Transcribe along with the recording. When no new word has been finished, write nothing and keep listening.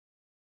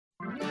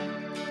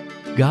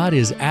God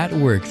is at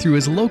work through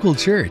His local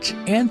church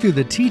and through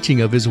the teaching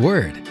of His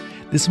Word.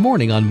 This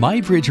morning on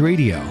MyBridge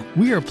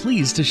we are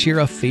pleased to share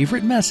a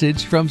favorite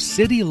message from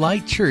City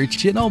Light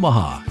Church in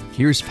Omaha.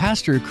 Here's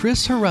Pastor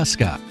Chris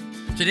Hruska.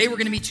 Today we're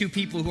going to meet two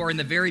people who are in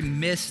the very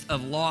midst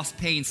of loss,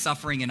 pain,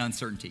 suffering, and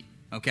uncertainty,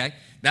 okay?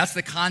 That's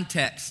the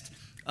context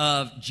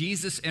of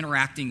Jesus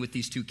interacting with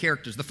these two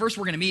characters. The first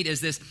we're going to meet is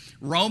this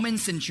Roman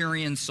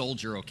centurion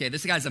soldier, okay?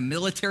 This guy's a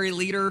military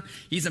leader.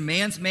 He's a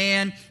man's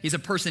man. He's a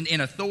person in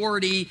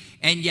authority,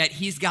 and yet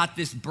he's got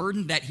this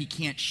burden that he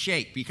can't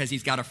shake because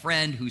he's got a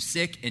friend who's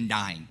sick and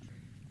dying.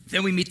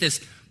 Then we meet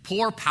this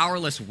poor,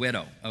 powerless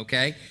widow,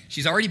 okay?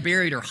 She's already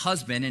buried her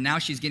husband, and now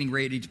she's getting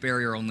ready to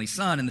bury her only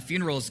son, and the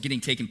funeral is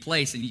taking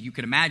place, and you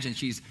can imagine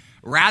she's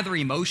rather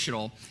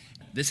emotional.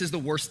 This is the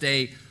worst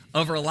day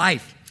of her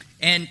life.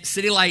 And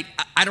City Light,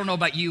 I don't know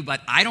about you,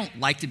 but I don't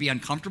like to be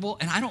uncomfortable,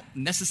 and I don't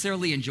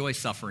necessarily enjoy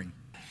suffering.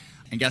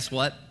 And guess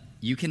what?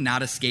 You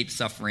cannot escape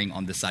suffering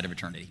on this side of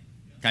eternity.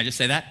 Can I just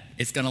say that?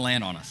 It's going to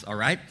land on us, all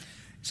right?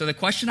 So the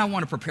question I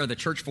want to prepare the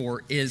church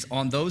for is,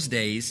 on those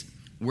days,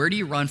 where do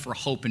you run for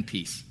hope and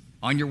peace?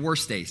 On your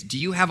worst days, do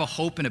you have a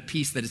hope and a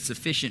peace that is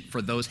sufficient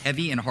for those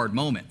heavy and hard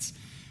moments?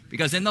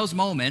 Because in those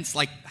moments,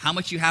 like how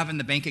much you have in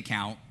the bank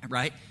account,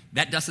 right,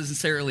 that doesn't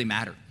necessarily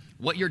matter.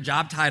 What your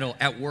job title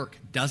at work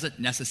doesn't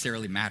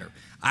necessarily matter.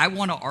 I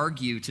want to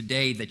argue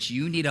today that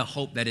you need a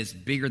hope that is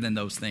bigger than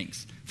those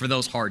things for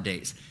those hard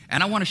days.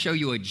 And I want to show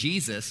you a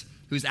Jesus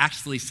who's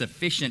actually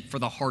sufficient for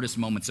the hardest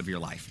moments of your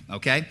life,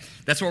 okay?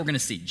 That's what we're going to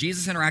see.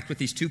 Jesus interact with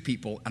these two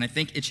people, and I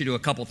think it should do a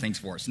couple things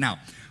for us. Now,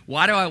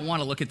 why do I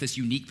want to look at this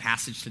unique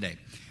passage today?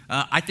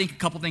 I think a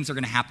couple things are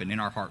going to happen in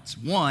our hearts.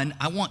 One,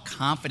 I want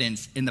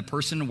confidence in the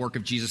person and work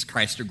of Jesus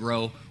Christ to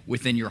grow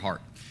within your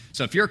heart.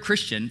 So if you're a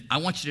Christian, I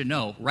want you to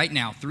know right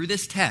now through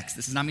this text,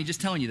 this is not me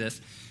just telling you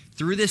this,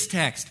 through this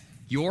text,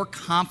 your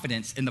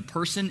confidence in the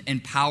person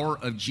and power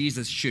of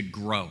Jesus should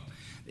grow.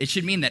 It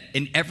should mean that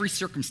in every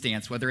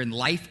circumstance, whether in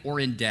life or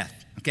in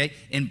death, okay,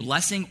 in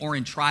blessing or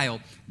in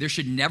trial, there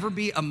should never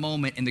be a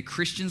moment in the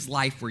Christian's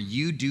life where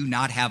you do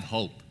not have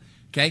hope.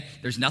 Okay,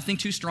 there's nothing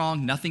too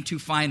strong, nothing too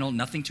final,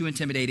 nothing too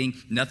intimidating,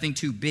 nothing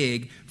too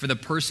big for the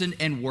person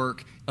and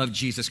work of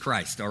Jesus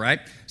Christ, all right?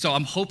 So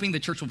I'm hoping the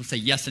church will say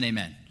yes and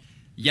amen.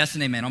 Yes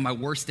and amen. On my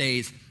worst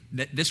days,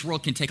 this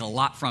world can take a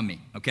lot from me,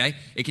 okay?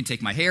 It can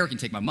take my hair, it can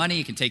take my money,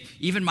 it can take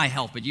even my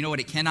health, but you know what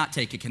it cannot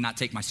take? It cannot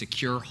take my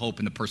secure hope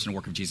in the person and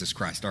work of Jesus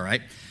Christ, all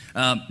right?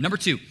 Number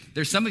two,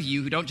 there's some of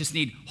you who don't just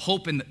need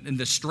hope in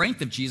the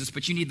strength of Jesus,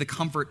 but you need the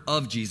comfort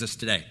of Jesus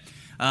today.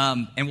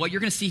 And what you're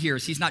going to see here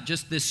is he's not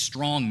just this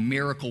strong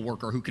miracle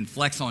worker who can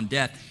flex on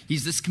death.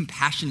 He's this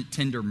compassionate,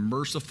 tender,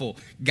 merciful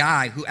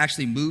guy who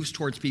actually moves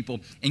towards people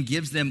and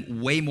gives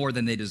them way more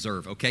than they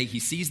deserve, okay? He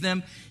sees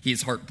them,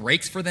 his heart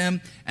breaks for them,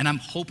 and I'm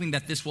hoping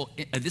that this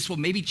will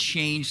maybe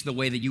change the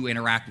way that you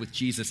interact with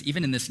Jesus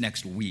even in this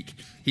next week.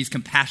 He's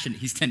compassionate,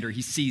 he's tender,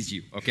 he sees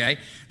you, okay?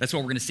 That's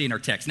what we're going to see in our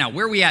text. Now,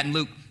 where are we at in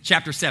Luke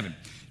chapter 7?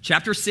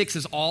 Chapter 6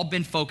 has all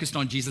been focused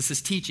on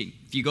Jesus' teaching.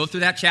 If you go through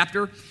that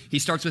chapter, he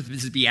starts with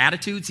his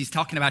Beatitudes. He's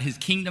talking about his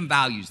kingdom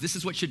values. This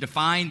is what should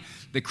define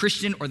the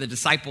Christian or the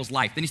disciple's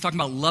life. Then he's talking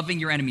about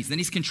loving your enemies. Then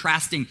he's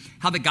contrasting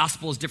how the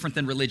gospel is different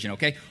than religion,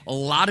 okay? A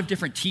lot of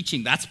different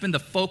teaching. That's been the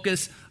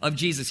focus of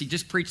Jesus. He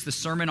just preached the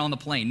Sermon on the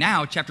Plain.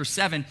 Now, chapter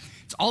 7,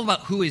 it's all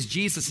about who is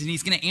Jesus, and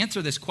he's going to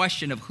answer this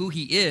question of who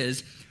he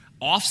is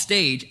off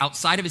stage,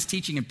 outside of his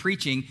teaching and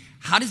preaching.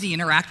 How does he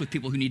interact with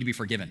people who need to be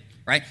forgiven,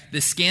 right?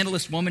 This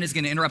scandalous woman is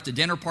going to interrupt a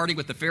dinner party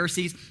with the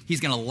Pharisees.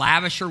 He's going to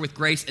lavish her with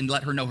grace and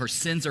let her know her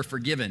sins are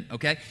forgiven,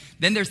 okay?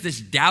 Then there's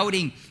this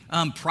doubting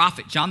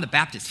prophet, John the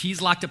Baptist.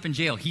 He's locked up in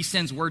jail. He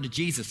sends word to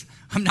Jesus,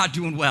 I'm not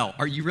doing well.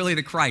 Are you really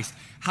the Christ?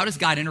 How does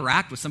God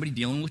interact with somebody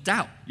dealing with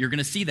doubt? You're going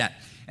to see that.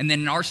 And then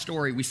in our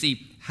story, we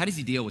see, how does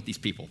he deal with these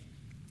people?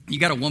 You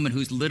got a woman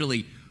who's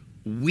literally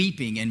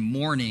weeping and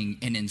mourning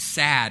and in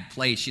sad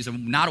place. She's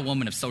not a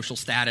woman of social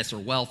status or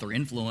wealth or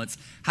influence.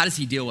 How does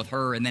he deal with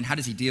her? And then how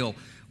does he deal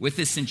with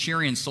this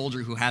centurion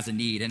soldier who has a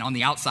need? And on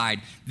the outside,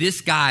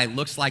 this guy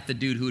looks like the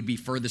dude who would be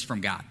furthest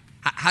from God.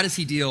 How does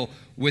he deal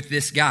with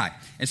this guy?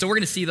 And so we're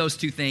going to see those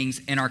two things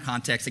in our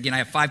context. Again, I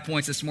have 5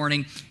 points this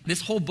morning.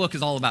 This whole book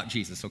is all about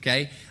Jesus,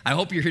 okay? I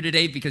hope you're here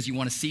today because you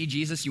want to see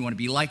Jesus, you want to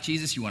be like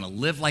Jesus, you want to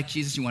live like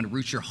Jesus, you want to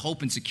root your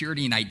hope and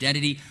security and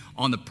identity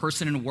on the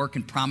person and work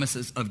and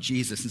promises of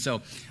Jesus. And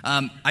so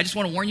I just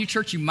want to warn you,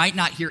 church, you might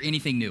not hear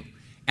anything new.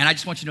 And I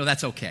just want you to know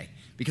that's okay,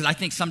 because I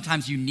think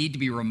sometimes you need to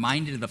be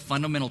reminded of the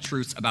fundamental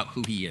truths about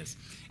who he is.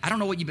 I don't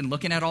know what you've been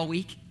looking at all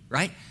week,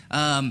 right?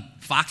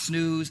 Fox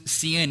News,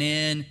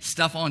 CNN,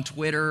 stuff on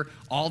Twitter,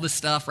 all the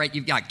stuff, right?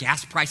 You've got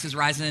gas prices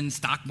rising,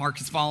 stock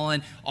markets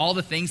falling, all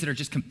the things that are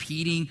just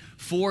competing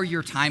for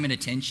your time and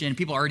attention.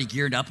 People are already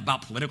geared up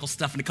about political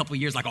stuff in a couple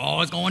of years, like,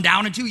 oh, it's going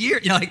down in 2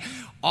 years. You know, like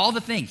all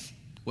the things.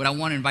 What I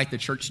want to invite the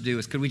church to do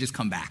is, could we just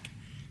come back?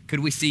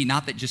 Could we see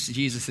not that just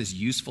Jesus is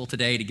useful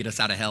today to get us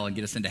out of hell and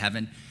get us into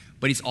heaven,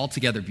 but he's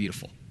altogether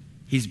beautiful.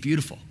 He's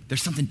beautiful.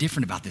 There's something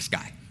different about this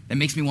guy. that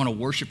makes me want to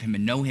worship him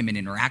and know him and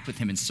interact with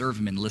him and serve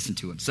him and listen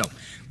to him. So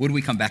would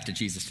we come back to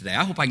Jesus today?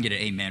 I hope I can get an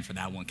amen for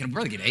that one. Can a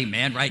brother get an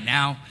amen right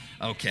now?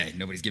 Okay,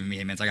 nobody's giving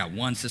me amens. I got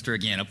one sister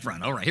again up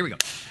front. All right, here we go.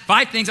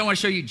 5 things I want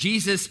to show you.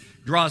 Jesus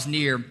draws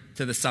near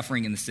to the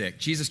suffering and the sick.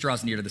 Jesus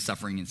draws near to the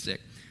suffering and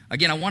sick.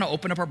 Again, I want to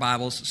open up our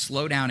Bibles,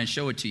 slow down, and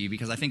show it to you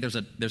because I think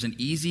there's an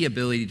easy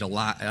ability to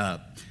lie,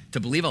 to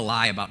believe a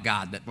lie about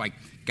God, that like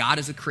God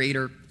is a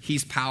creator,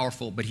 he's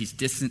powerful, but he's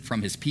distant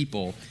from his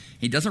people.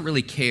 He doesn't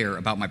really care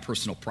about my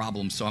personal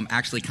problems, so I'm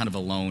actually kind of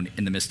alone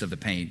in the midst of the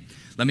pain.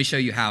 Let me show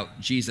you how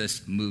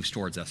Jesus moves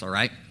towards us, all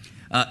right?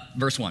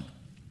 Verse 1.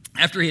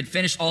 After he had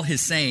finished all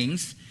his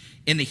sayings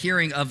in the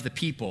hearing of the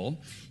people,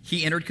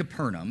 he entered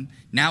Capernaum.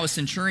 Now a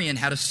centurion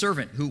had a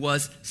servant who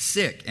was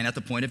sick and at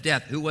the point of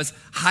death, who was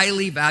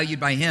highly valued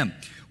by him.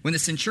 When the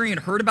centurion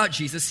heard about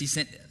Jesus, he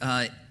sent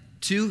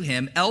to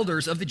him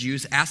elders of the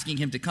Jews, asking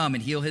him to come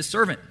and heal his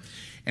servant.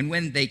 And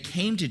when they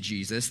came to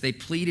Jesus, they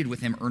pleaded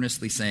with him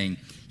earnestly, saying,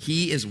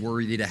 he is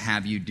worthy to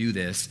have you do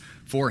this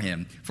for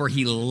him, for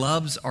he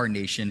loves our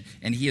nation,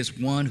 and he is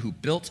one who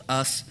built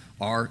us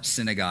our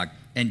synagogue.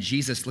 And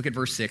Jesus, look at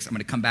verse 6. I'm going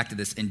to come back to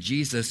this. And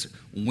Jesus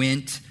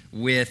went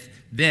with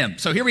them.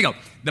 So here we go.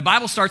 The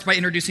Bible starts by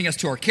introducing us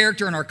to our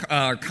character and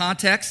our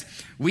context.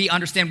 We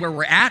understand where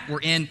we're at.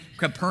 We're in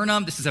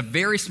Capernaum. This is a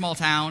very small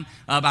town,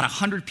 about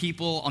 100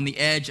 people on the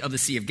edge of the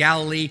Sea of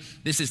Galilee.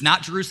 This is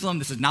not Jerusalem.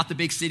 This is not the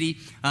big city.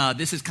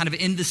 This is kind of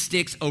in the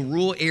sticks, a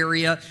rural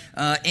area.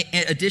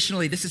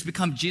 Additionally, this has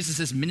become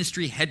Jesus'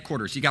 ministry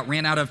headquarters. He got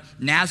ran out of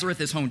Nazareth,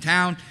 his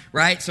hometown,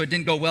 right? So it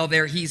didn't go well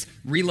there. He's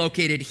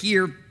relocated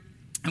here.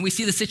 And we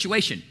see the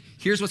situation.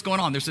 Here's what's going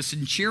on. There's a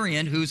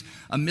centurion who's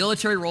a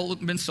military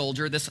Roman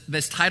soldier.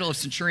 This title of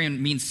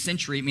centurion means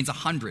century. It means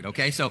 100,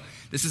 okay? So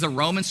this is a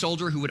Roman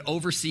soldier who would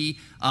oversee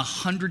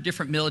 100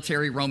 different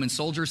military Roman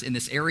soldiers in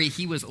this area.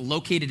 He was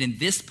located in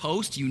this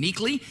post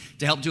uniquely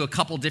to help do a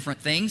couple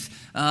different things.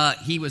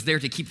 He was there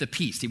to keep the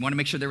peace. He wanted to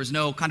make sure there was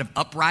no kind of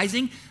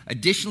uprising.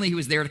 Additionally, he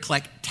was there to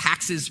collect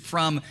taxes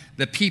from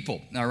the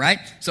people, all right?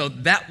 So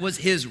that was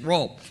his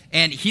role.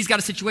 And he's got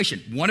a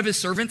situation. One of his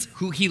servants,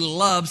 who he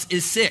loves,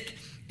 is sick.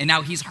 And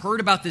now he's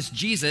heard about this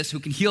Jesus who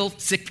can heal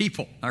sick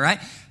people, all right?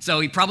 So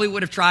he probably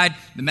would have tried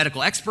the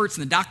medical experts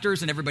and the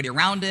doctors and everybody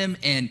around him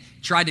and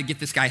tried to get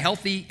this guy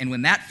healthy. And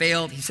when that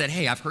failed, he said,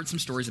 hey, I've heard some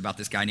stories about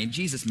this guy named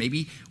Jesus.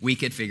 Maybe we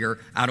could figure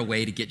out a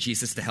way to get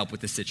Jesus to help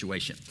with this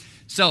situation.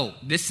 So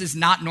this is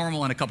not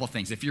normal in a couple of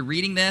things. If you're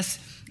reading this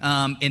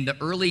in the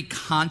early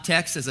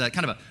context as a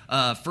kind of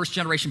a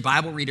first-generation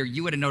Bible reader,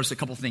 you would have noticed a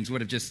couple of things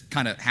would have just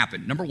kind of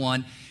happened. Number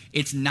one,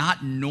 it's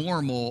not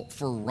normal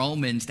for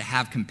Romans to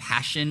have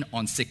compassion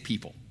on sick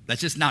people. That's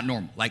just not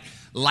normal. Like,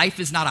 life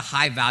is not a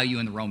high value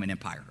in the Roman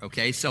Empire,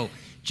 okay? So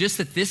just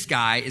that this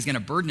guy is going to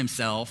burden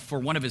himself for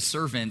one of his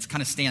servants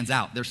kind of stands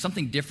out. There's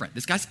something different.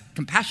 This guy's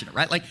compassionate,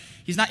 right? Like,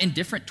 he's not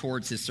indifferent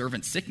towards his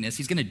servant's sickness.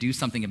 He's going to do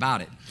something about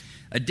it.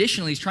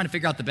 Additionally, he's trying to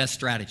figure out the best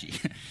strategy.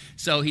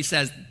 So he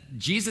says,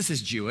 Jesus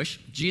is Jewish.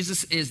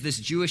 Jesus is this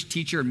Jewish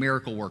teacher and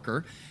miracle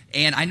worker.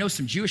 And I know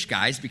some Jewish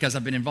guys because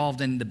I've been involved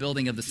in the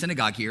building of the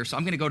synagogue here. So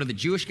I'm going to go to the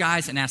Jewish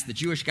guys and ask the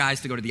Jewish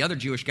guys to go to the other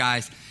Jewish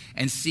guys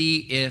and see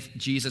if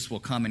Jesus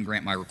will come and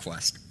grant my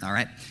request. All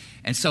right?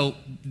 And so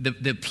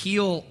the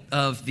appeal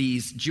of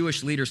these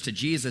Jewish leaders to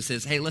Jesus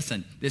is, hey,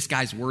 listen, this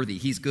guy's worthy.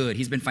 He's good.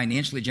 He's been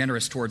financially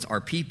generous towards our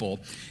people.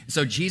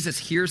 So Jesus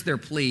hears their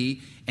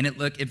plea. And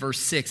look at verse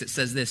 6. It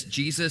says this,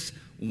 Jesus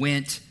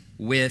went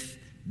with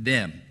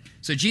them.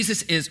 So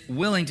Jesus is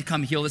willing to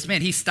come heal this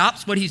man. He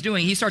stops what he's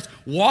doing. He starts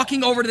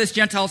walking over to this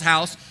Gentile's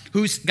house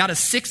who's got a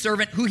sick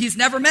servant who he's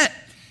never met.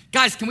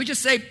 Guys, can we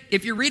just say,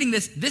 if you're reading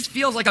this, this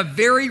feels like a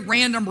very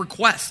random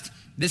request.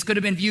 This could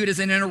have been viewed as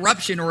an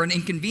interruption or an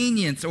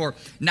inconvenience or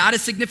not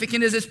as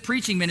significant as his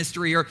preaching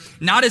ministry or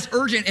not as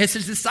urgent as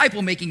his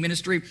disciple-making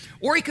ministry.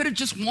 Or he could have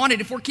just wanted,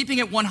 if we're keeping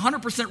it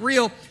 100%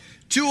 real,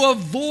 to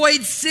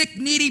avoid sick,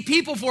 needy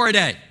people for a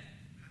day.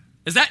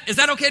 Is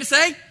that okay to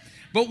say?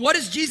 But what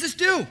does Jesus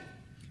do?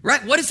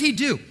 Right? What does he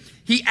do?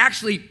 He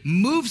actually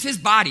moves his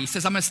body. He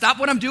says, I'm going to stop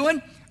what I'm doing.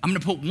 I'm going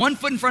to put one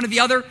foot in front of the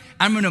other.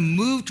 I'm going to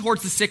move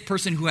towards the sick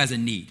person who has a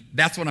need.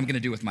 That's what I'm going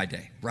to do with my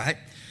day, right?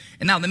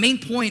 And now the main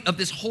point of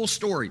this whole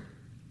story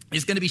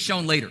is going to be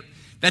shown later.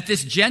 That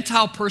this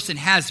Gentile person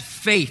has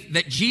faith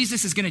that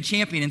Jesus is going to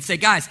champion and say,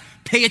 guys,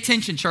 pay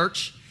attention,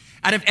 church.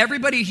 Out of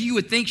everybody who you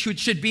would think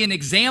should be an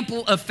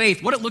example of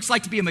faith, what it looks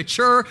like to be a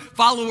mature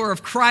follower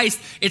of Christ,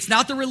 it's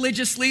not the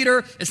religious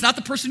leader, it's not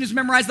the person who's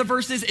memorized the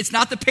verses, it's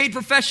not the paid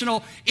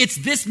professional, it's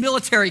this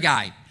military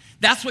guy.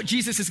 That's what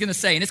Jesus is going to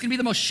say, and it's going to be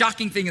the most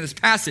shocking thing in this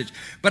passage.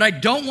 But I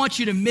don't want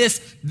you to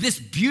miss this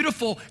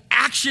beautiful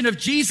action of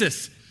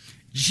Jesus.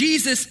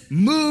 Jesus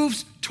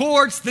moves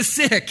towards the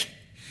sick.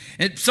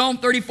 And Psalm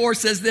 34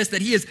 says this,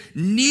 that he is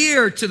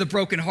near to the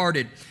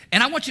brokenhearted.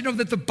 And I want you to know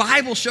that the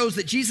Bible shows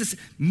that Jesus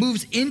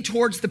moves in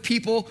towards the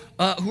people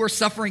who are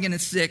suffering and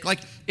sick. Like,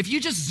 if you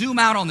just zoom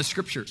out on the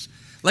scriptures,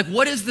 Like,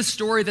 what is the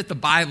story that the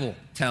Bible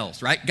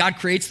tells, right? God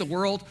creates the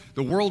world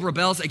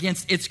rebels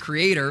against its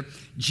creator.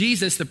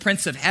 Jesus, the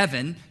Prince of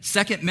Heaven,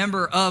 second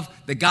member of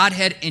the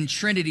Godhead and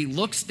Trinity,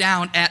 looks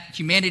down at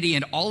humanity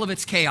and all of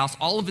its chaos,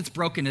 all of its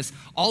brokenness,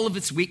 all of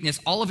its weakness,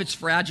 all of its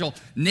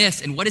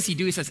fragileness. And what does he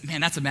do? He says, man,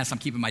 that's a mess. I'm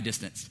keeping my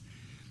distance.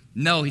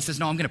 No, he says,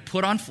 no, I'm going to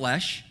put on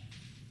flesh,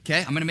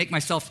 okay? I'm going to make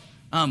myself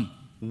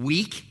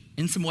weak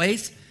in some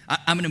ways.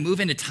 I'm going to move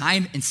into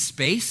time and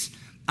space.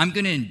 I'm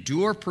going to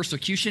endure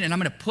persecution, and I'm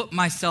going to put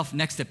myself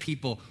next to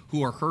people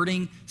who are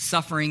hurting,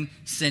 suffering,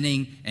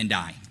 sinning, and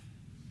dying.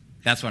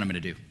 That's what I'm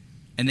going to do.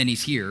 And then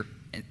he's here.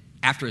 And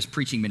after his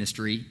preaching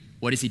ministry,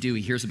 what does he do?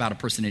 He hears about a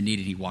person in need,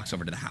 and he walks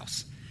over to the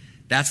house.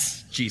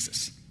 That's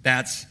Jesus.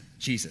 That's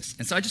Jesus.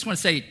 And so I just want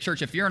to say,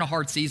 church, if you're in a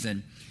hard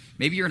season,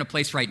 maybe you're in a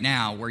place right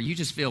now where you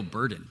just feel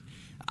burdened.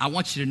 I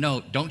want you to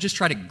know, don't just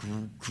try to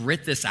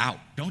grit this out.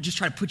 Don't just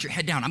try to put your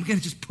head down. I'm going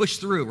to just push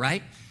through,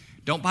 right?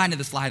 Don't buy into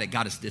this lie that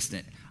God is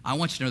distant. I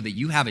want you to know that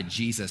you have a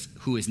Jesus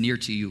who is near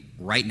to you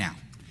right now.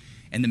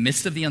 In the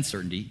midst of the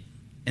uncertainty,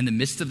 in the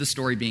midst of the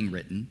story being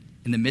written,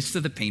 in the midst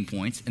of the pain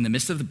points, in the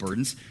midst of the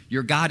burdens,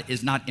 your God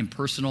is not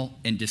impersonal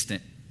and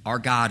distant. Our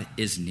God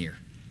is near.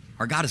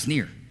 Our God is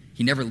near.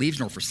 He never leaves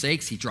nor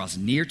forsakes. He draws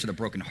near to the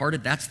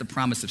brokenhearted. That's the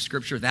promise of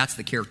Scripture. That's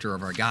the character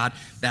of our God.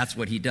 That's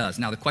what he does.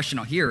 Now, the question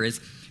out here is,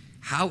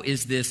 how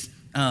is this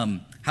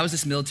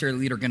military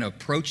leader going to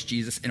approach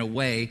Jesus in a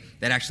way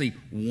that actually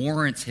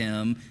warrants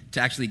him to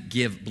actually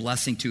give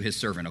blessing to his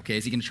servant, okay?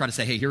 Is he going to try to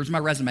say, hey, here's my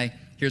resume,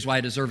 here's why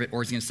I deserve it,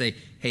 or is he going to say,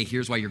 hey,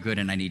 here's why you're good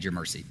and I need your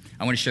mercy?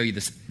 I want to show you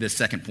this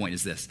second point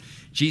is this.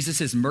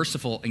 Jesus is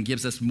merciful and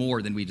gives us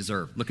more than we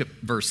deserve. Look at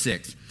verse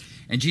 6.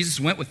 And Jesus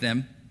went with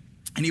them,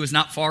 and he was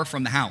not far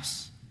from the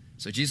house.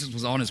 So Jesus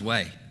was on his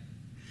way.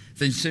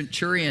 The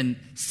centurion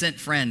sent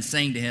friends,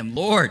 saying to him,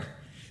 Lord,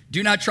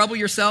 do not trouble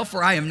yourself,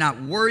 for I am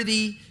not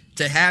worthy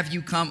to have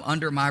you come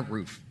under my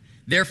roof.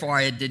 Therefore,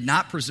 I did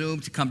not presume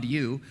to come to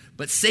you,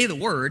 but say the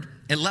word,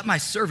 and let my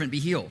servant be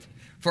healed.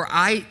 For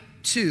I,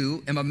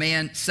 too, am a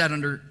man set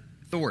under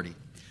authority.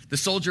 With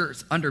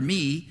soldiers under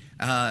me,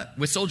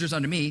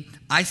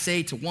 I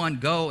say to one,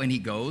 go, and he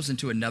goes, and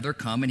to another,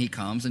 come, and he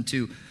comes, and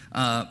to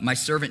my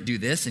servant, do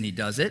this, and he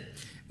does it.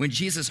 When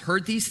Jesus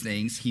heard these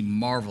things, he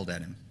marveled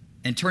at him,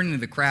 and turning to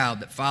the crowd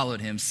that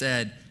followed him,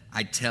 said,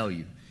 I tell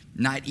you,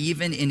 not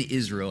even in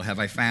Israel have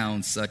I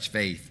found such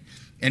faith.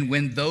 And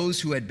when those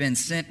who had been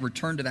sent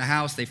returned to the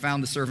house, they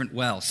found the servant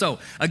well. So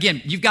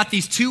again, you've got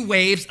these two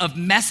waves of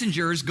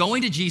messengers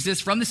going to Jesus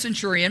from the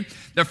centurion.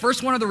 The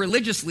first one are the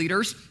religious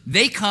leaders.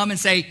 They come and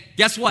say,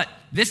 guess what?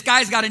 This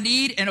guy's got a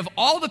need, and of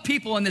all the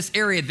people in this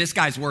area, this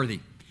guy's worthy.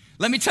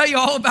 Let me tell you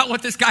all about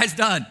what this guy's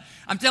done.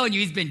 I'm telling you,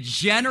 he's been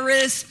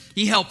generous.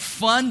 He helped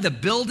fund the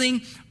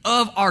building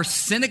of our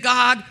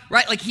synagogue,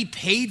 right? Like, he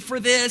paid for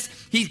this.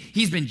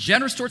 He's been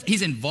generous towards,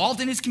 he's involved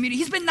in his community.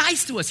 He's been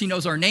nice to us. He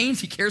knows our names.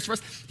 He cares for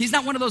us. He's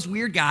not one of those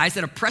weird guys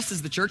that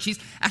oppresses the church. He's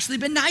actually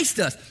been nice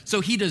to us.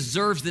 So he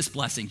deserves this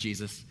blessing,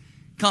 Jesus.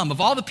 Come,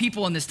 of all the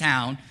people in this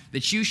town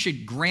that you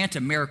should grant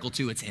a miracle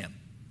to, it's him,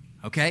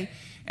 okay?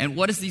 And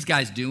what is these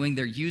guys doing?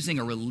 They're using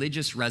a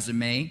religious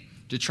resume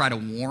to try to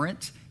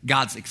warrant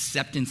God's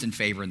acceptance and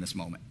favor in this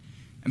moment.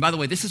 And by the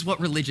way, this is what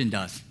religion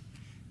does.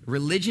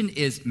 Religion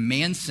is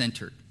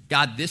man-centered.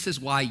 God, this is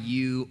why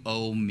you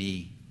owe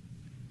me,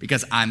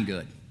 because I'm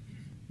good.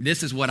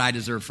 This is what I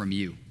deserve from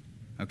you,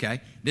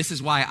 okay? This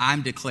is why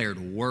I'm declared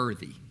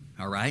worthy,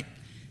 all right?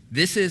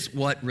 This is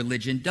what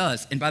religion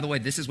does. And by the way,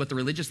 this is what the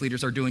religious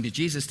leaders are doing to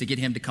Jesus to get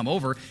him to come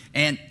over.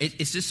 And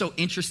it's just so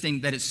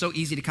interesting that it's so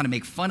easy to kind of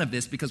make fun of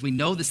this because we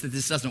know that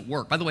this doesn't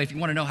work. By the way, if you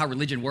want to know how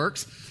religion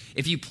works,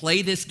 if you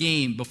play this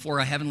game before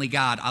a heavenly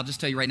God, I'll just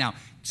tell you right now,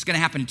 it's going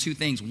to happen in two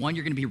things. One,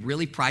 you're going to be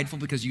really prideful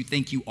because you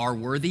think you are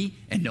worthy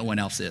and no one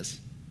else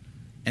is.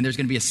 And there's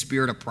going to be a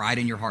spirit of pride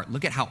in your heart.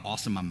 Look at how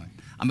awesome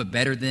I'm a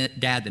better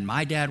dad than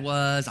my dad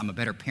was. I'm a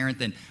better parent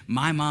than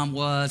my mom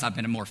was. I've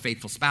been a more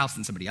faithful spouse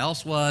than somebody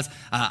else was.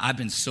 I've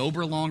been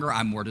sober longer.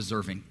 I'm more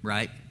deserving,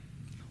 right?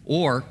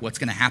 Or what's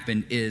going to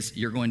happen is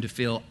you're going to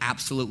feel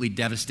absolutely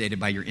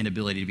devastated by your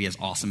inability to be as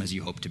awesome as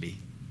you hope to be.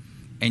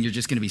 And you're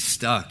just going to be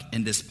stuck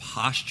in this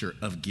posture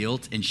of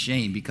guilt and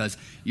shame because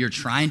you're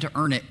trying to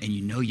earn it and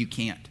you know you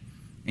can't.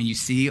 And you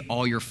see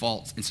all your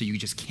faults, and so you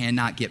just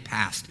cannot get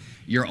past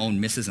your own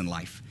misses in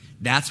life.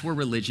 That's where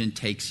religion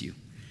takes you.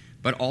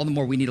 But all the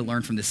more we need to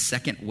learn from this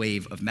second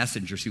wave of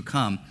messengers who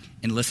come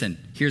and listen.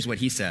 Here's what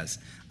he says.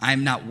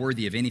 I'm not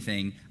worthy of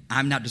anything.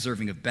 I'm not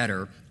deserving of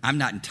better. I'm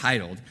not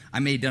entitled. I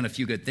may have done a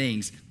few good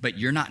things, but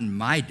you're not in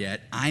my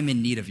debt. I'm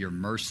in need of your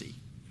mercy.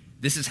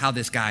 This is how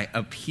this guy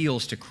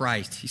appeals to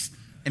Christ.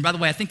 And by the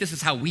way, I think this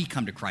is how we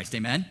come to Christ,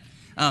 amen?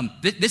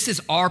 This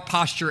is our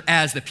posture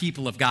as the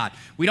people of God.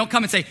 We don't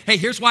come and say, hey,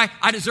 here's why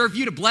I deserve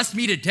you to bless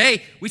me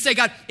today. We say,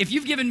 God, if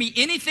you've given me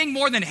anything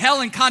more than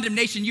hell and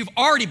condemnation, you've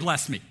already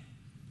blessed me.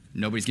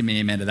 Nobody's giving me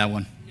an amen to that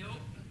one? Nope.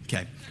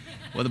 Okay.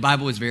 Well, the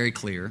Bible is very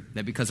clear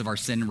that because of our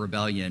sin and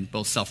rebellion,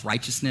 both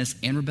self-righteousness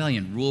and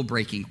rebellion, rule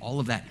breaking, all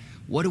of that,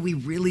 what do we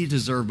really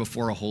deserve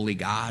before a holy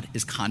God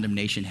is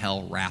condemnation,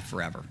 hell, wrath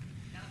forever.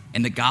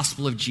 And the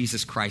gospel of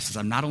Jesus Christ is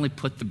I've not only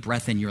put the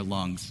breath in your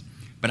lungs,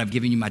 but I've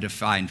given you my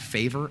divine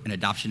favor and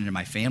adoption into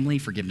my family,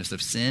 forgiveness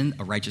of sin,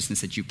 a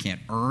righteousness that you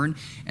can't earn.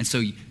 And so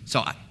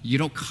you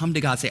don't come to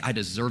God and say, I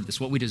deserve this.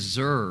 What we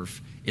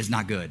deserve is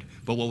not good,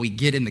 but what we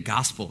get in the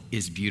gospel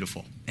is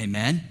beautiful.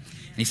 Amen?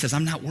 And he says,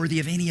 I'm not worthy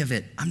of any of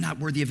it. I'm not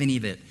worthy of any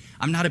of it.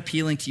 I'm not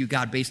appealing to you,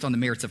 God, based on the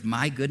merits of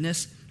my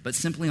goodness, but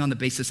simply on the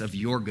basis of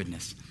your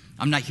goodness.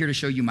 I'm not here to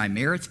show you my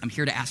merits. I'm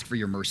here to ask for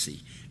your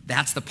mercy.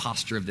 That's the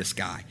posture of this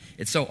guy.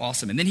 It's so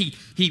awesome. And then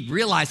he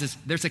realizes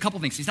there's a couple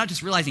things. He's not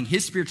just realizing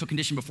his spiritual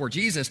condition before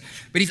Jesus,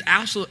 but he's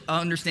actually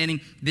understanding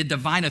the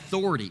divine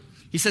authority.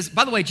 He says,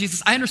 by the way,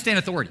 Jesus, I understand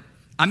authority.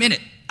 I'm in it.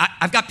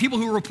 I've got people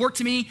who report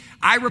to me.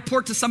 I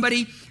report to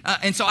somebody.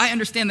 And so I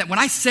understand that when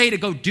I say to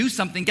go do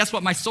something, guess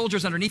what? My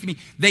soldiers underneath me,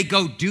 they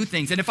go do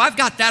things. And if I've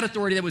got that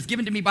authority that was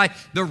given to me by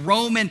the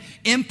Roman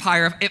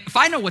Empire, if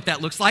I know what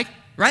that looks like,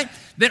 right?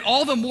 Then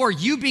all the more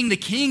you being the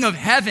king of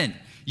heaven,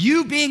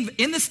 you being,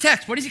 in this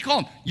text, what does he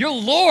call him? Your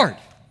Lord.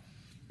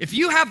 If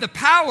you have the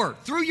power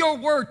through your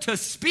word to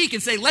speak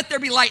and say, let there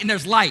be light, and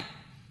there's light.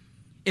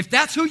 If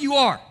that's who you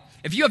are,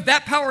 if you have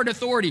that power and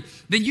authority,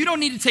 then you don't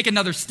need to take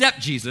another step,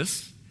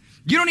 Jesus.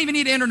 You don't even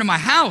need to enter into my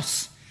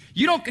house.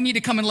 You don't need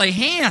to come and lay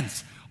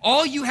hands.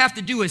 All you have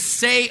to do is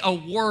say a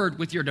word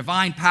with your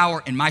divine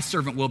power, and my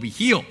servant will be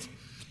healed.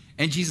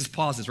 And Jesus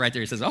pauses right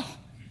there. He says, oh,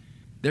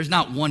 there's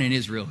not one in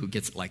Israel who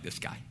gets it like this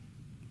guy.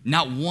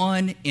 Not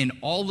one in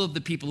all of the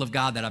people of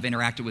God that I've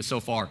interacted with so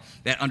far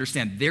that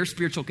understand their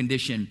spiritual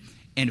condition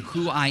and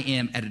who I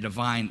am at a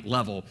divine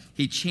level.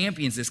 He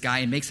champions this guy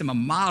and makes him a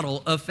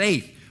model of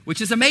faith,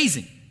 which is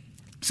amazing.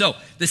 So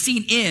the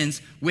scene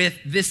ends with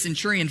this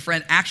centurion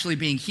friend actually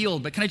being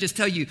healed. But can I just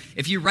tell you,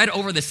 if you read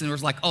over this and it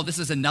was like, oh, this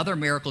is another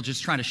miracle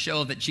just trying to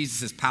show that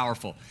Jesus is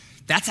powerful,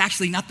 that's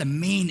actually not the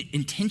main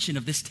intention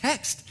of this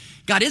text.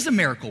 God is a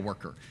miracle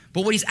worker.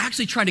 But what he's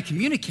actually trying to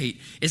communicate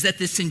is that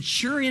this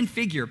centurion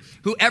figure,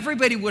 who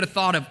everybody would have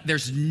thought of,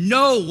 there's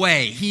no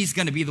way he's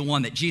going to be the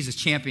one that Jesus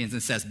champions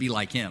and says, be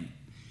like him.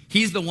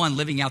 He's the one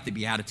living out the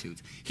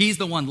Beatitudes. He's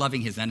the one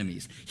loving his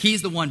enemies.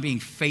 He's the one being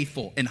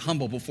faithful and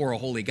humble before a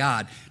holy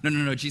God.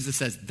 No. Jesus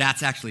says,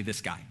 that's actually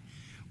this guy.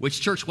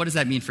 Which, church, what does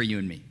that mean for you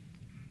and me?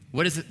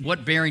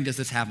 What bearing does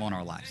this have on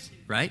our lives,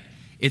 right?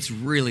 It's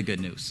really good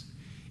news.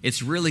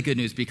 It's really good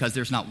news because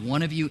there's not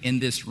one of you in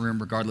this room,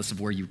 regardless of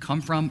where you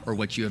come from or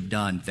what you have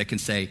done, that can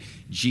say,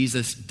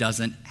 Jesus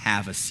doesn't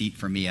have a seat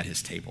for me at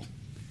his table.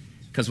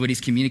 Because what he's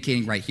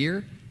communicating right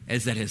here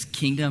is that his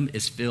kingdom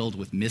is filled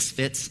with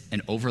misfits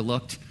and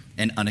overlooked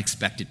and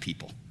unexpected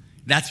people.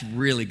 That's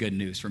really good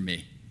news for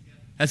me.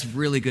 That's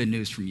really good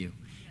news from you.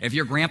 If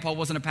your grandpa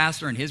wasn't a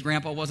pastor and his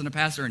grandpa wasn't a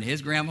pastor and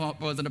his grandpa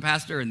wasn't a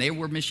pastor and they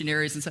were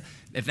missionaries and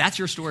stuff, if that's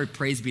your story,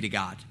 praise be to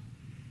God.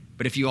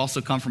 But if you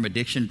also come from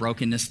addiction,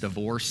 brokenness,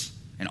 divorce,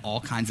 and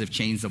all kinds of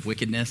chains of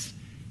wickedness,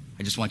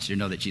 I just want you to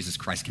know that Jesus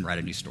Christ can write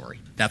a new story.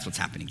 That's what's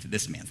happening to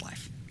this man's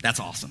life. That's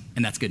awesome,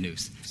 and that's good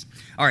news.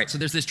 All right, so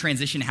there's this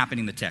transition happening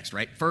in the text,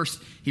 right? First,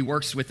 he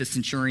works with the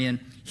centurion,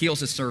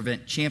 heals his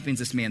servant, champions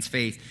this man's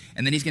faith,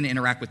 and then he's going to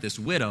interact with this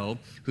widow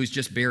who's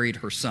just buried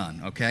her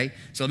son, okay?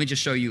 So let me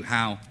just show you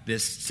how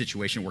this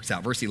situation works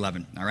out. Verse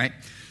 11, all right?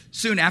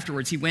 Soon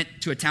afterwards, he went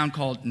to a town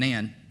called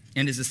Nain,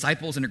 and his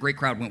disciples and a great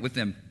crowd went with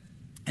them.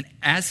 And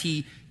as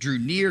he drew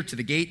near to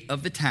the gate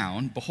of the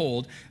town,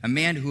 behold, a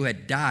man who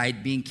had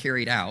died being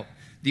carried out,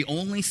 the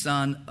only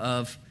son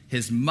of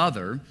his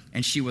mother,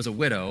 and she was a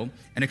widow,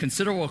 and a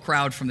considerable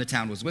crowd from the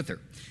town was with her.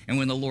 And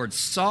when the Lord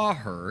saw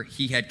her,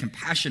 he had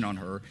compassion on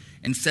her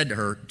and said to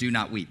her, do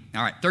not weep.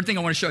 All right, third thing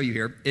I want to show you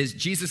here is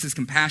Jesus is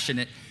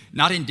compassionate,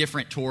 not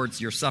indifferent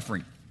towards your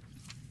suffering.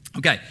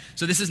 Okay,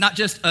 so this is not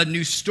just a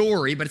new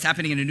story, but it's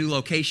happening in a new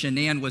location.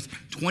 Nain was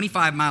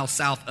 25 miles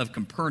south of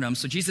Capernaum.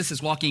 So Jesus is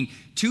walking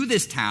to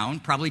this town,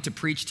 probably to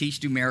preach,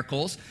 teach, do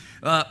miracles.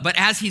 But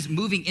as he's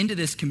moving into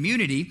this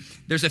community,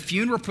 there's a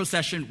funeral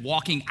procession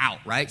walking out,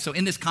 right? So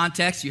in this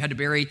context, you had to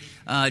bury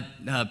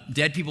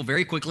dead people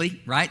very quickly,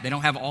 right? They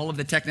don't have all of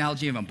the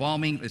technology of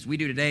embalming as we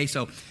do today.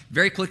 So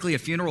very quickly, a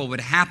funeral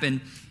would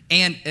happen.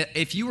 And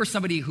if you were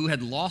somebody who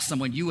had lost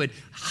someone, you would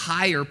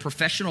hire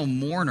professional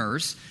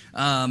mourners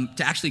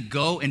to actually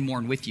go and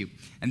mourn with you.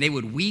 And they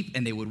would weep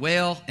and they would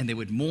wail and they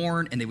would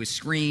mourn and they would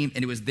scream.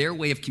 And it was their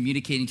way of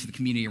communicating to the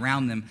community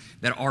around them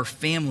that our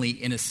family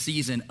in a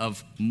season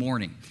of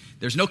mourning.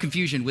 There's no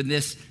confusion when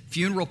this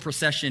funeral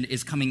procession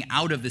is coming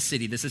out of the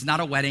city. This is not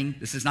a wedding.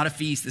 This is not a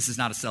feast. This is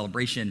not a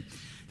celebration.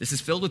 This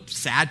is filled with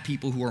sad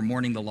people who are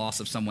mourning the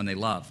loss of someone they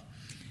love.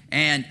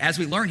 And as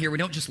we learn here, we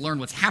don't just learn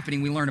what's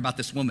happening. We learn about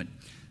this woman.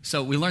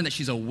 So we learn that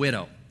she's a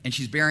widow, and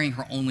she's burying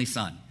her only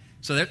son.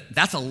 So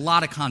that's a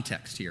lot of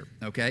context here,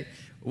 okay?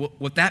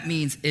 What that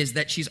means is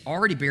that she's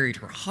already buried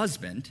her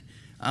husband,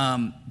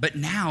 but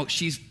now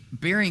she's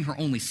burying her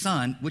only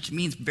son, which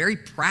means very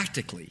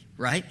practically,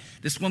 right?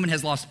 This woman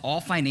has lost all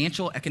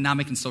financial,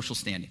 economic, and social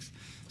standings.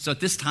 So at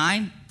this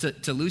time,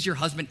 to lose your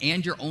husband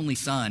and your only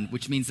son,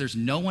 which means there's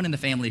no one in the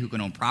family who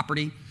can own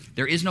property,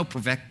 there is no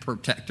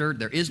protector.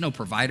 There is no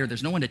provider.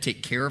 There's no one to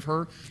take care of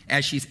her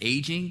as she's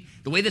aging.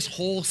 The way this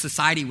whole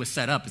society was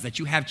set up is that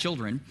you have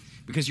children,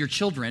 because your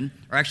children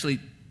are actually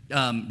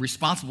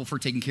responsible for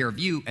taking care of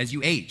you as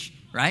you age,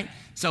 right?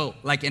 So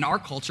like in our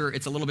culture,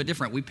 it's a little bit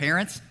different. We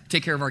parents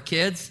take care of our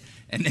kids,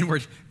 and then we're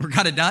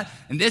kind of done.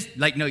 And this,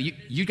 like, no,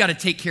 you got to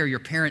take care of your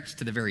parents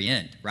to the very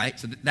end, right?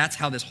 So that's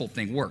how this whole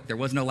thing worked. There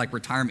was no like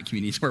retirement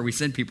communities where we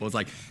send people. It's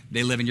like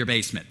they live in your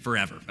basement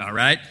forever, all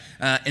right?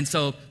 And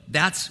so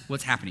that's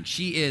what's happening.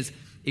 She is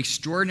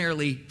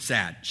extraordinarily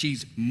sad.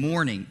 She's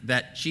mourning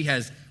that she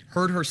has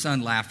heard her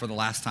son laugh for the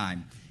last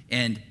time,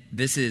 and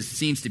this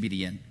seems to be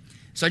the end.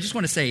 So I just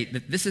want to say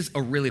that this is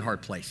a really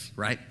hard place,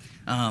 right?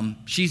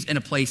 She's in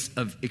a place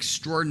of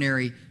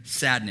extraordinary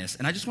sadness.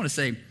 And I just want to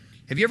say,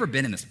 have you ever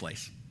been in this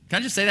place? Can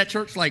I just say that,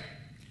 church? Like,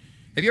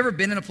 have you ever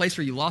been in a place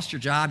where you lost your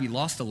job, you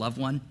lost a loved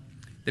one?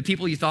 The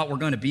people you thought were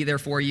going to be there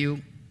for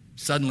you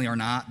suddenly are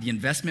not. The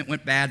investment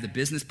went bad. The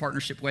business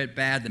partnership went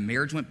bad. The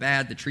marriage went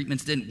bad. The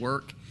treatments didn't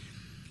work.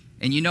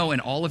 And you know, in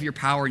all of your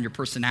power and your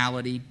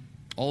personality,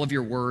 all of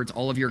your words,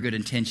 all of your good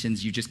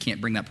intentions, you just can't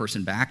bring that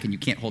person back, and you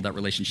can't hold that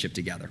relationship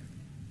together.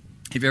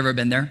 Have you ever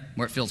been there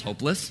where it feels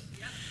hopeless?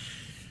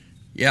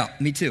 Yeah,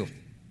 me too.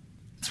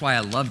 That's why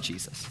I love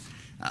Jesus.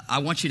 I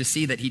want you to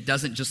see that he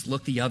doesn't just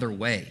look the other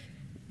way.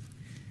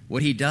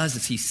 What he does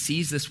is he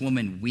sees this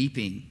woman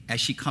weeping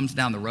as she comes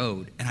down the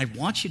road, and I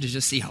want you to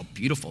just see how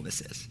beautiful this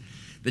is.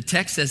 The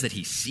text says that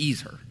he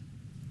sees her.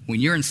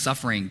 When you're in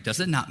suffering, does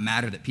it not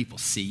matter that people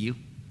see you?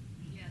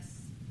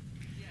 Yes.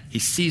 He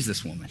sees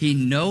this woman. He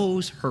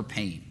knows her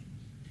pain.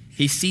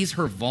 He sees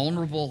her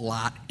vulnerable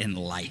lot in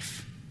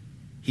life.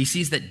 He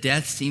sees that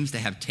death seems to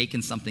have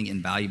taken something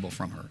invaluable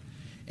from her.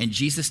 And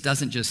Jesus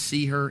doesn't just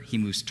see her, he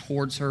moves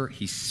towards her,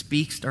 he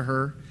speaks to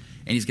her,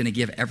 and he's going to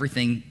give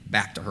everything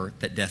back to her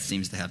that death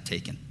seems to have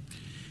taken.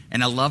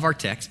 And I love our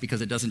text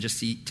because it doesn't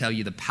just tell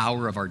you the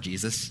power of our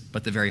Jesus,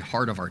 but the very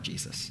heart of our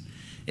Jesus.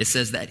 It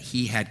says that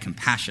he had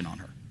compassion on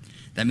her.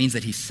 That means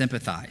that he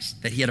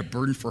sympathized, that he had a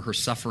burden for her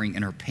suffering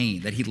and her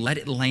pain, that he let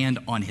it land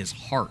on his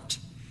heart.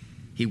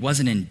 He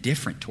wasn't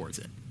indifferent towards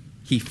it.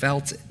 He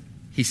felt it.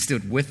 He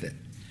stood with it.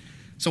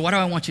 So why do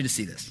I want you to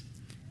see this?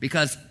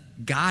 Because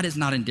God is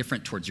not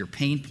indifferent towards your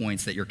pain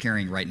points that you're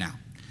carrying right now.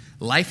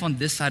 Life on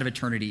this side of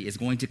eternity is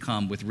going to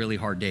come with really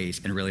hard days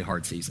and really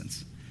hard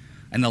seasons.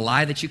 And the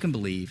lie that you can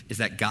believe is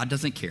that God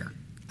doesn't care.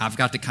 I've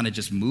got to kind of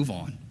just move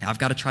on. I've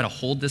got to try to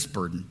hold this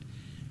burden,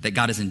 that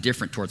God is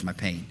indifferent towards my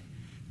pain.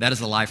 That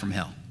is a lie from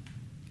hell.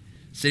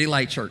 City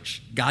Light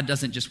Church, God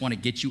doesn't just want to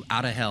get you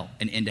out of hell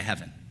and into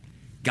heaven.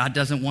 God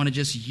doesn't want to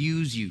just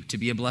use you to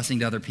be a blessing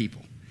to other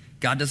people.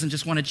 God doesn't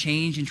just want to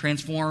change and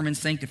transform and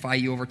sanctify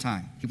you over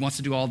time. He wants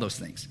to do all those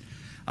things.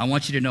 I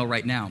want you to know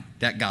right now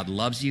that God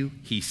loves you.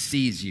 He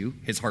sees you.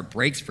 His heart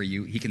breaks for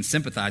you. He can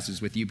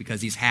sympathize with you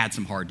because he's had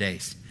some hard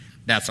days.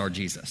 That's our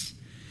Jesus.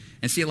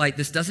 And see, like,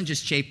 this doesn't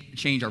just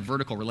change our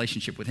vertical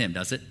relationship with him,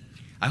 does it?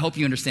 I hope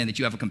you understand that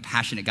you have a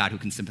compassionate God who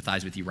can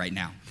sympathize with you right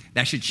now.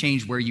 That should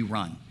change where you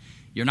run.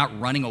 You're not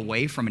running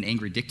away from an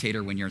angry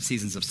dictator when you're in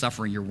seasons of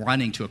suffering. You're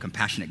running to a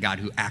compassionate God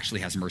who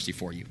actually has mercy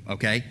for you,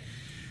 okay?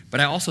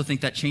 But I also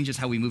think that changes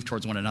how we move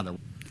towards one another.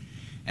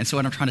 And so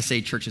what I'm trying to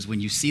say, church, is when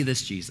you see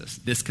this Jesus,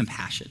 this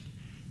compassion,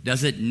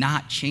 does it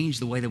not change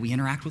the way that we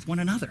interact with one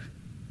another?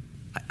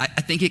 I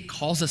think it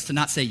calls us to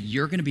not say,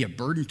 you're going to be a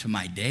burden to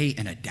my day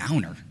and a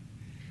downer,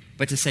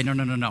 but to say,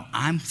 no,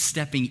 I'm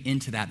stepping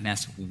into that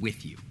mess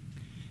with you.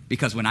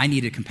 Because when I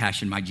needed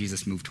compassion, my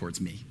Jesus moved towards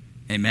me.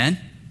 Amen?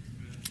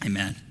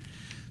 Amen.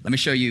 Let me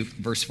show you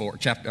verse 4,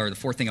 the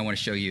fourth thing I want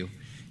to show you.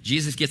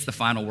 Jesus gets the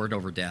final word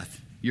over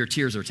death. Your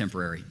tears are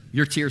temporary.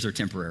 Your tears are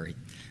temporary.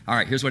 All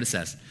right, here's what it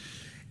says.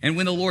 And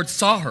when the Lord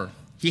saw her,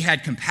 he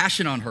had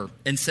compassion on her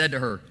and said to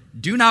her,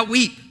 do not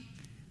weep.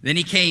 Then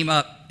he came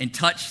up and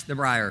touched the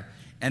briar,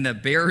 and the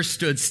bearer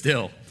stood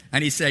still.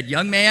 And he said,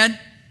 young man,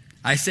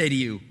 I say to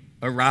you,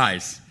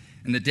 arise.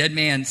 And the dead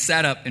man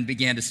sat up and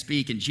began to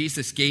speak, and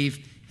Jesus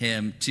gave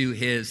him to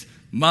his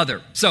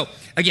mother. So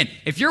again,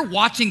 if you're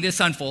watching this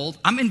unfold,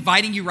 I'm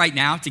inviting you right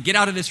now to get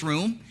out of this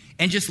room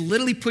and just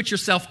literally put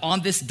yourself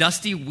on this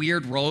dusty,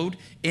 weird road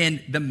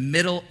in the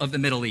middle of the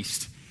Middle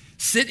East.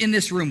 Sit in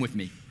this room with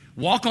me.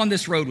 Walk on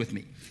this road with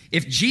me.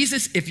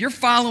 If you're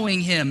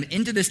following him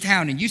into this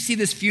town and you see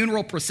this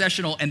funeral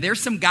processional and there's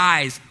some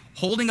guys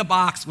holding a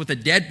box with a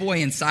dead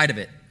boy inside of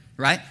it,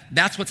 right?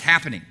 That's what's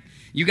happening.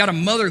 You got a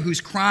mother who's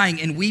crying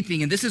and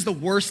weeping, and this is the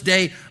worst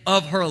day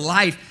of her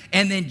life.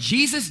 And then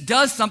Jesus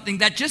does something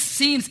that just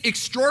seems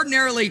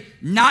extraordinarily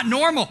not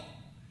normal.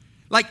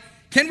 Like,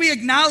 can we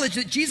acknowledge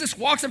that Jesus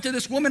walks up to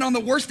this woman on the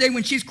worst day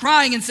when she's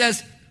crying and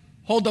says,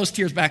 hold those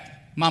tears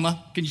back,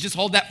 mama. Can you just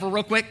hold that for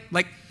real quick?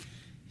 Like,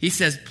 he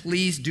says,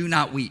 please do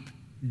not weep.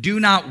 Do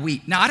not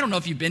weep. Now, I don't know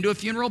if you've been to a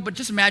funeral, but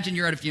just imagine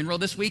you're at a funeral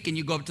this week and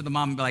you go up to the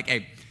mom and be like,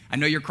 hey, I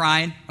know you're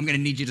crying. I'm going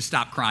to need you to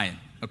stop crying,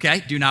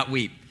 okay? Do not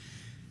weep.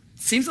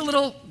 Seems a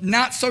little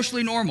not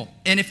socially normal.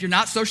 And if you're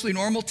not socially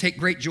normal, take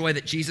great joy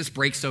that Jesus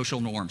breaks social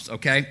norms,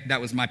 okay?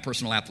 That was my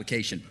personal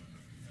application.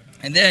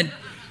 And then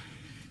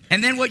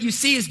what you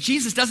see is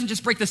Jesus doesn't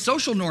just break the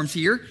social norms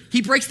here,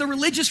 he breaks the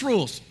religious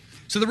rules.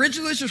 So the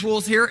religious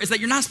rules here is that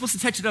you're not supposed to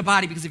touch a dead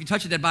body, because if you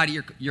touch a dead body,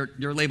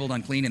 you're labeled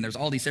unclean, and there's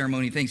all these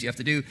ceremony things you have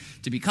to do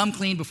to become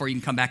clean before you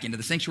can come back into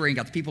the sanctuary and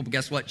got the people. But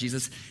guess what?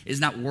 Jesus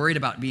is not worried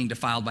about being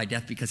defiled by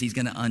death, because he's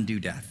going to undo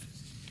death.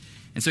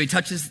 And so he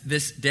touches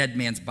this dead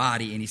man's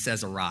body and he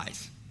says,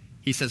 arise.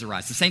 He says,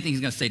 arise. The same thing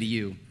he's going to say to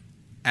you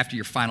after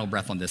your final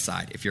breath on this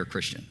side, if you're a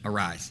Christian.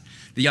 Arise.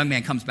 The young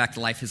man comes back to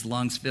life. His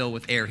lungs fill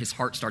with air. His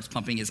heart starts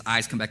pumping. His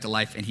eyes come back to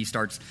life, and he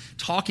starts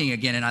talking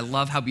again. And I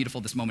love how beautiful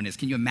this moment is.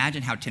 Can you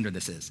imagine how tender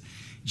this is?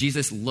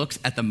 Jesus looks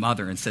at the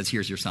mother and says,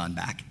 here's your son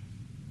back.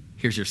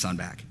 Here's your son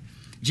back.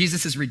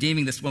 Jesus is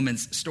redeeming this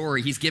woman's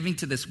story. He's giving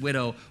to this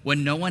widow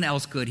when no one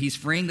else could. He's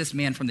freeing this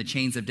man from the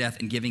chains of death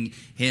and giving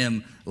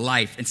him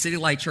life. And City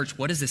Light Church,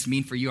 what does this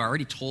mean for you? I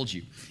already told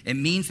you. It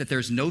means that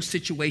there's no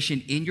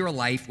situation in your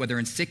life, whether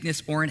in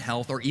sickness or in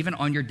health or even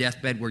on your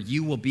deathbed, where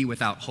you will be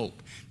without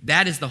hope.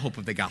 That is the hope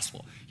of the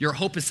gospel. Your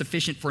hope is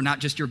sufficient for not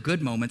just your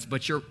good moments,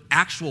 but your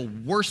actual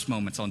worst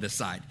moments on this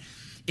side.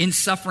 In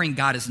suffering,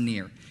 God is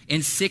near.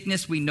 In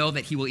sickness, we know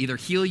that he will either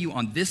heal you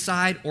on this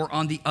side or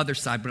on the other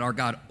side, but our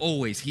God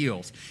always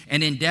heals.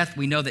 And in death,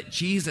 we know that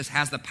Jesus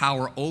has the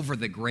power over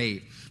the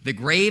grave. The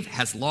grave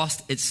has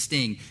lost its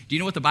sting. Do you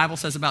know what the Bible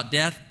says about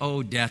death?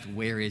 Oh, death,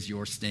 where is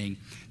your sting?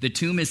 The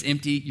tomb is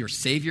empty, your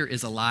Savior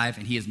is alive,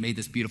 and he has made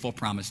this beautiful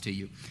promise to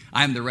you.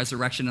 I am the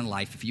resurrection and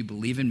life. If you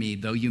believe in me,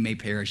 though you may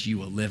perish, you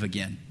will live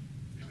again.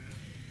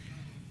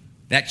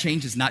 That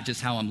changes not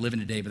just how I'm living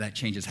today, but that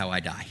changes how I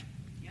die.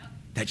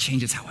 That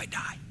changes how I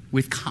die,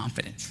 with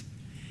confidence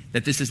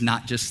that this is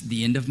not just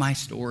the end of my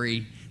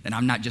story, that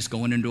I'm not just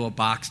going into a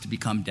box to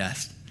become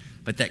death,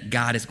 but that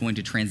God is going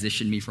to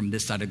transition me from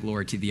this side of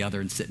glory to the other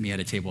and sit me at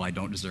a table I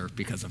don't deserve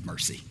because of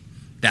mercy.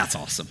 That's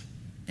awesome.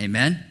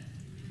 Amen?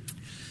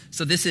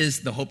 So this is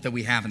the hope that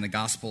we have in the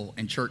gospel.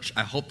 And church,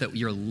 I hope that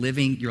you're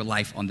living your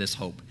life on this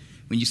hope.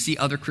 When you see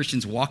other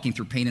Christians walking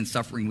through pain and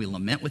suffering, we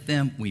lament with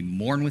them, we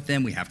mourn with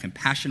them, we have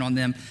compassion on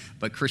them.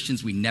 But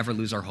Christians, we never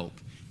lose our hope.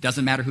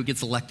 Doesn't matter who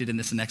gets elected in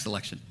this next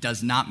election.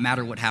 Does not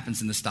matter what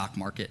happens in the stock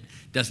market.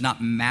 Does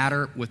not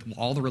matter with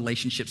all the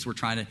relationships we're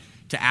trying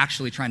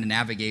to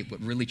navigate.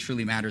 What really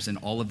truly matters in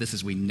all of this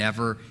is we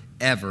never,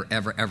 ever,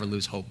 ever, ever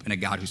lose hope in a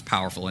God who's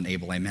powerful and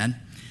able. Amen?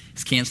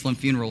 He's canceling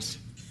funerals.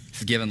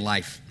 He's giving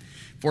life.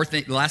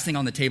 The last thing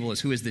on the table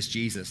is, who is this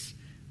Jesus?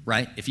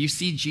 Right? If you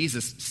see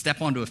Jesus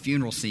step onto a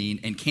funeral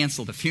scene and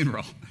cancel the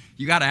funeral,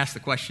 you got to ask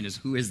the question is,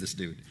 who is this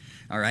dude?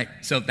 All right?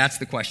 So that's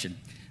the question.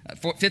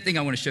 Fifth thing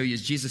I want to show you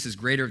is Jesus is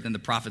greater than the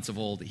prophets of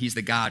old. He's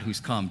the God who's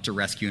come to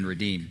rescue and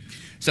redeem.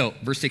 So,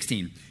 verse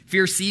 16,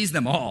 fear seized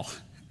them all,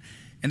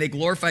 and they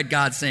glorified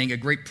God, saying, a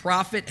great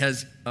prophet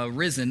has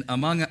arisen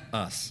among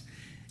us,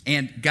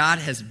 and God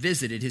has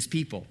visited his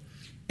people.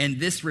 And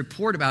this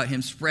report about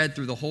him spread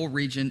through the whole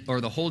region, or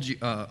the whole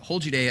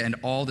Judea and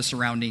all the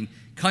surrounding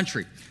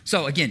country.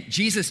 So again,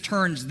 Jesus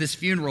turns this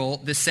funeral,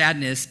 this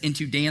sadness,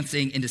 into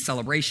dancing, into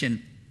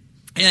celebration.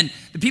 And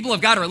the people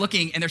of God are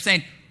looking and they're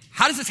saying,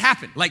 how does this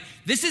happen? Like,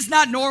 this is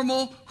not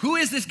normal. Who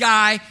is this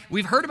guy?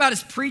 We've heard about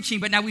his preaching,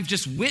 but now we've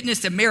just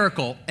witnessed a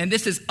miracle, and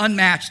this is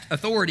unmatched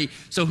authority.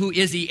 So who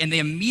is he? And they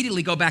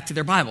immediately go back to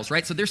their Bibles,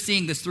 right? So they're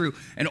seeing this through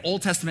an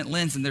Old Testament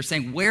lens, and they're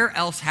saying, where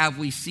else have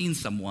we seen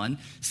someone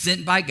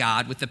sent by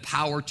God with the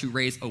power to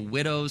raise a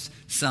widow's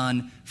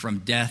son from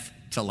death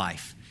to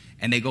life?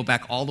 And they go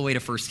back all the way to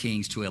 1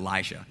 Kings to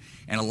Elijah.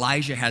 And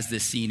Elijah has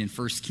this scene in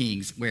 1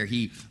 Kings where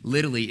he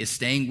literally is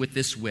staying with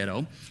this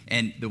widow,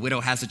 and the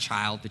widow has a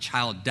child. The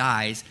child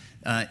dies,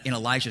 and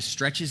Elijah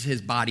stretches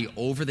his body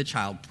over the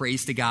child,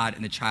 prays to God,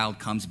 and the child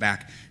comes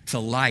back to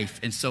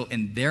life. And so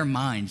in their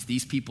minds,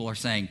 these people are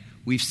saying,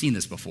 we've seen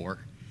this before.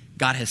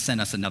 God has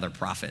sent us another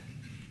prophet.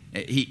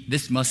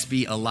 This must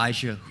be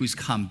Elijah who's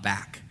come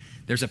back.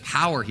 There's a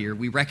power here.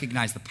 We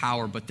recognize the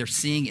power, but they're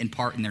seeing in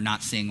part and they're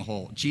not seeing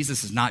whole.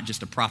 Jesus is not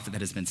just a prophet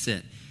that has been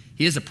sent.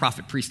 He is a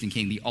prophet, priest, and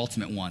king, the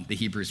ultimate one, the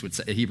Hebrews would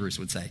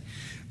say.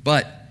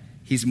 But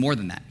he's more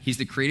than that. He's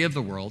the creator of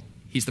the world.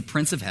 He's the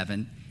Prince of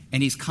Heaven.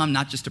 And he's come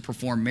not just to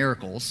perform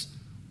miracles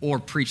or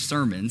preach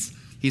sermons.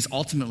 He's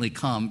ultimately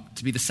come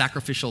to be the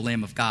sacrificial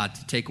Lamb of God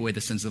to take away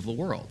the sins of the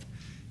world,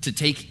 to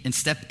take and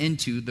step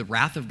into the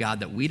wrath of God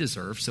that we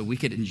deserve so we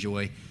could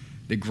enjoy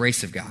the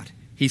grace of God.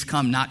 He's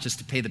come not just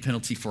to pay the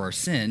penalty for our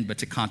sin, but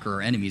to conquer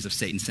our enemies of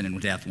Satan, sin, and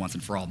death once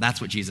and for all.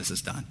 That's what Jesus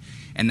has done,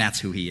 and that's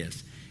who he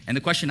is. And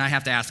the question I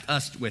have to ask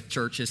us with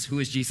church is, who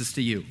is Jesus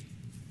to you?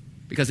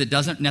 Because it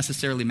doesn't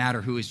necessarily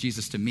matter who is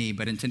Jesus to me,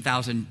 but in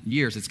 10,000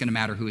 years, it's going to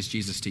matter who is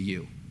Jesus to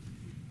you.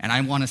 And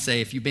I want to say,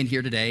 if you've been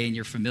here today and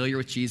you're familiar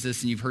with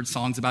Jesus and you've heard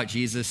songs about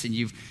Jesus and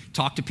you've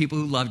talked to people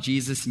who love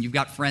Jesus and you've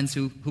got friends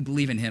who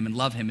believe in him and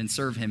love him and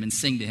serve him and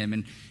sing to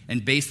him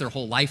and base their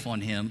whole life on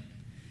him,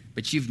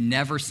 but you've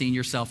never seen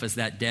yourself as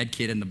that dead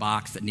kid in the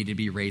box that needed to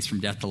be raised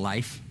from death to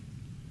life,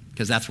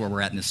 because that's where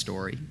we're at in this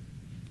story.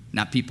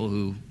 Not people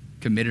who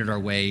committed our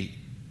way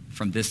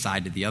from this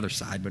side to the other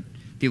side, but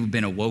people who've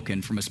been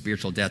awoken from a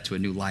spiritual death to a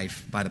new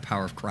life by the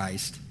power of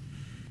Christ.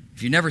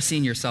 If you've never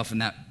seen yourself in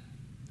that,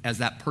 as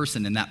that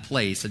person in that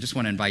place, I just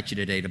want to invite you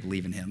today to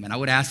believe in him. And I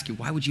would ask you,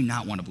 why would you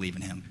not want to believe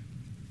in him?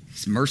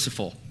 He's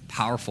merciful,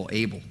 powerful,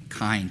 able,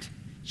 kind,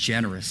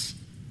 generous,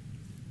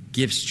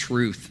 gives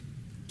truth,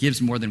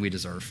 gives more than we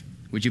deserve.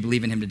 Would you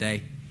believe in him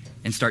today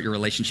and start your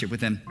relationship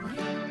with him?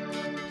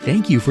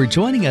 Thank you for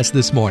joining us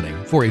this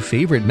morning for a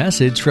favorite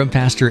message from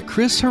Pastor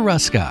Chris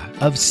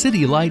Hruska of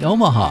City Light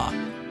Omaha.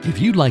 If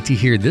you'd like to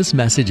hear this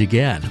message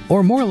again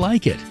or more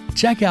like it,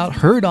 check out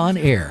Heard on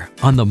Air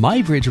on the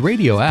MyBridge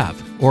Radio app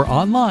or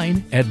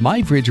online at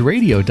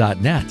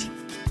mybridgeradio.net.